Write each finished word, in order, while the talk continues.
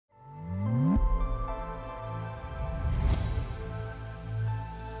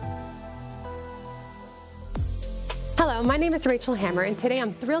Hello, my name is Rachel Hammer, and today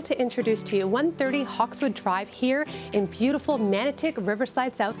I'm thrilled to introduce to you 130 Hawkeswood Drive here in beautiful Manotick,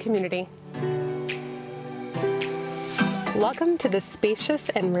 Riverside South community. Welcome to the spacious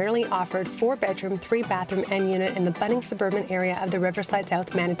and rarely offered 4-bedroom, 3-bathroom end unit in the budding suburban area of the Riverside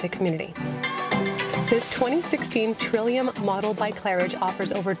South Manotick community. This 2016 Trillium model by Claridge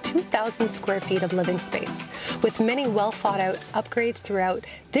offers over 2,000 square feet of living space. With many well thought out upgrades throughout,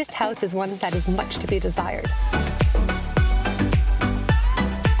 this house is one that is much to be desired.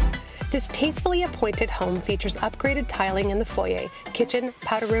 This tastefully appointed home features upgraded tiling in the foyer, kitchen,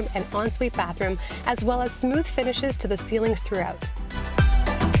 powder room, and ensuite bathroom, as well as smooth finishes to the ceilings throughout.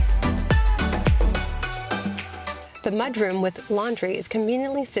 The mudroom with laundry is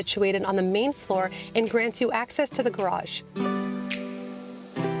conveniently situated on the main floor and grants you access to the garage.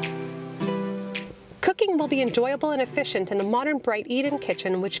 Cooking will be enjoyable and efficient in the modern bright Eden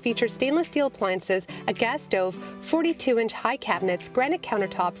kitchen, which features stainless steel appliances, a gas stove, 42-inch high cabinets, granite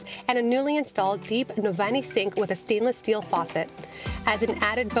countertops, and a newly installed deep Novani sink with a stainless steel faucet. As an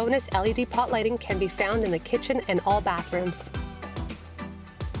added bonus, LED pot lighting can be found in the kitchen and all bathrooms.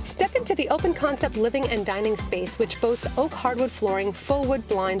 Step into the open concept living and dining space, which boasts oak hardwood flooring, faux wood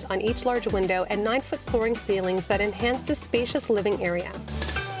blinds on each large window, and 9-foot soaring ceilings that enhance the spacious living area.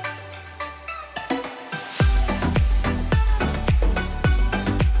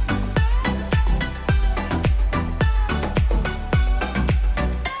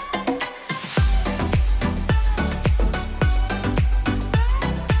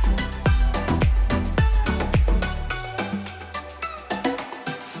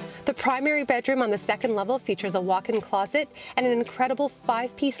 The primary bedroom on the second level features a walk-in closet and an incredible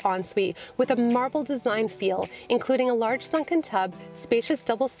 5-piece ensuite with a marble design feel, including a large sunken tub, spacious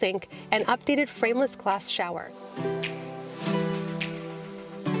double sink, and updated frameless glass shower.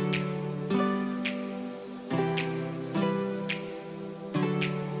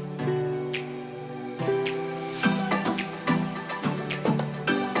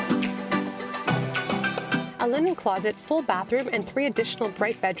 A linen closet, full bathroom, and 3 additional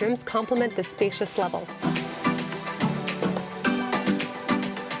bright bedrooms complement this spacious level.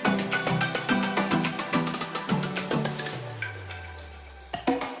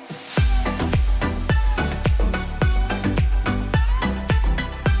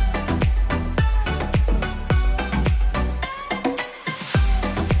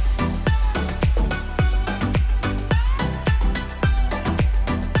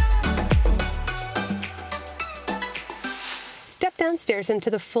 Step downstairs into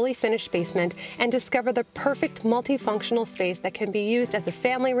the fully finished basement and discover the perfect multifunctional space that can be used as a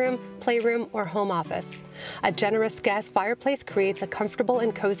family room, playroom, or home office. A generous gas fireplace creates a comfortable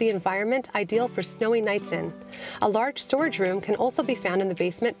and cozy environment ideal for snowy nights in. A large storage room can also be found in the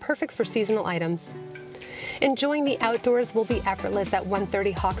basement, perfect for seasonal items. Enjoying the outdoors will be effortless at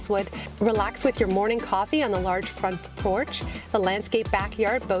 130 Hawkeswood. Relax with your morning coffee on the large front porch. The landscape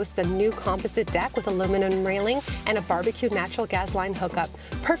backyard boasts a new composite deck with aluminum railing and a barbecue natural gas line hookup,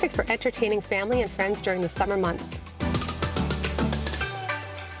 perfect for entertaining family and friends during the summer months.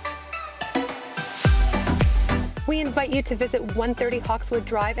 We invite you to visit 130 Hawkeswood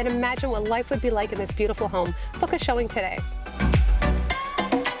Drive and imagine what life would be like in this beautiful home. Book a showing today.